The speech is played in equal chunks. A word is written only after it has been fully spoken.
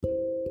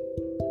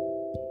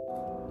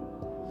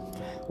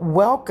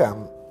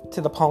Welcome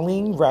to the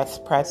Pauline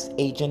Respress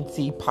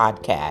Agency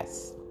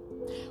podcast,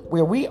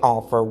 where we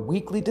offer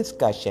weekly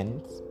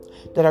discussions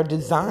that are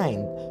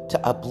designed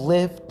to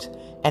uplift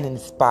and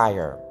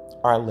inspire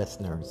our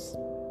listeners.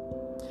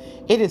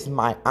 It is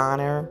my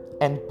honor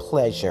and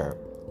pleasure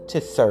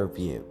to serve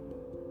you.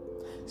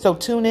 So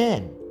tune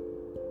in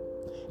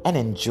and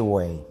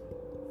enjoy.